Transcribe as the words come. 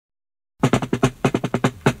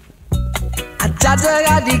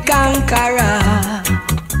Jaja the conqueror,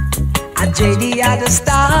 a JD at the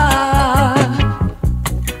star.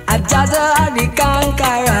 A Jaja the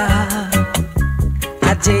conqueror,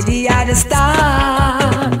 a JD at the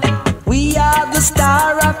star. We are the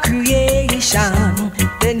star of creation.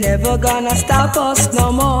 They're never gonna stop us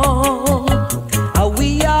no more.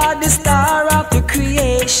 We are the star of the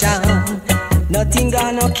creation. Nothing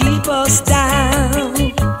gonna keep us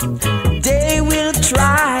down. They will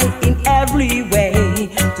try in every way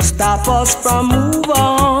to stop us from move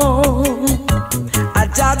on. A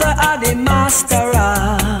Jaja are the master,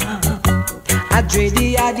 a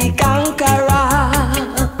Dready are the conqueror.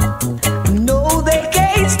 No, they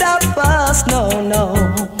can't stop us, no, no,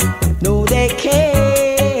 no, they can't.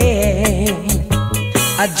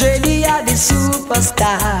 A Dready are the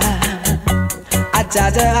superstar, a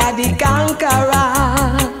Jaja are the conqueror.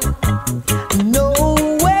 No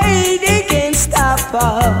way they can stop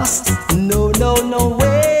us, no, no, no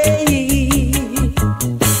way.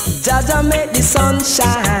 Jaja make the sun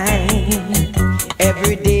shine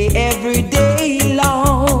every day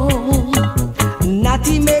long.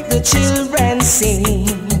 Natty make the children sing,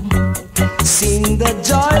 sing the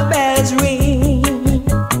joy bells ring.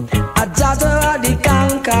 A Jaja are the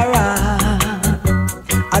conqueror,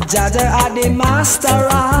 a Jaja are the master,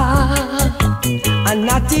 and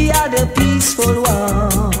Natty are the peaceful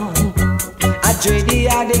one, a Dready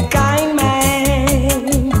are the kind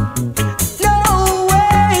man. No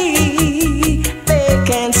way they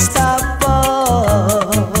can stop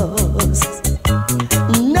us.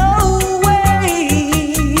 No way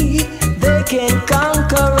they can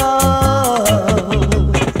conquer us.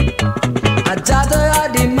 A Jaja are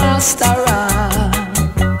the master,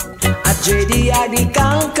 a Dready are the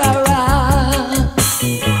conqueror.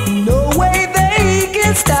 No way they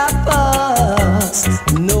can stop us.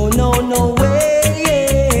 No, no, no way.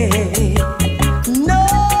 No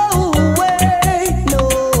way, no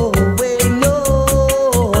way, no.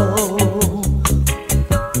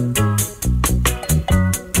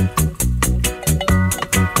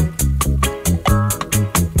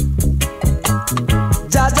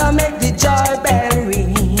 Jaja make the joy bell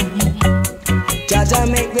ring, Jaja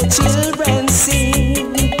make the children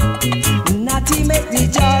sing. Natty make the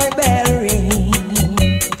joy bell ring,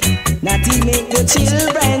 Natty make the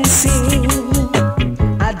children sing.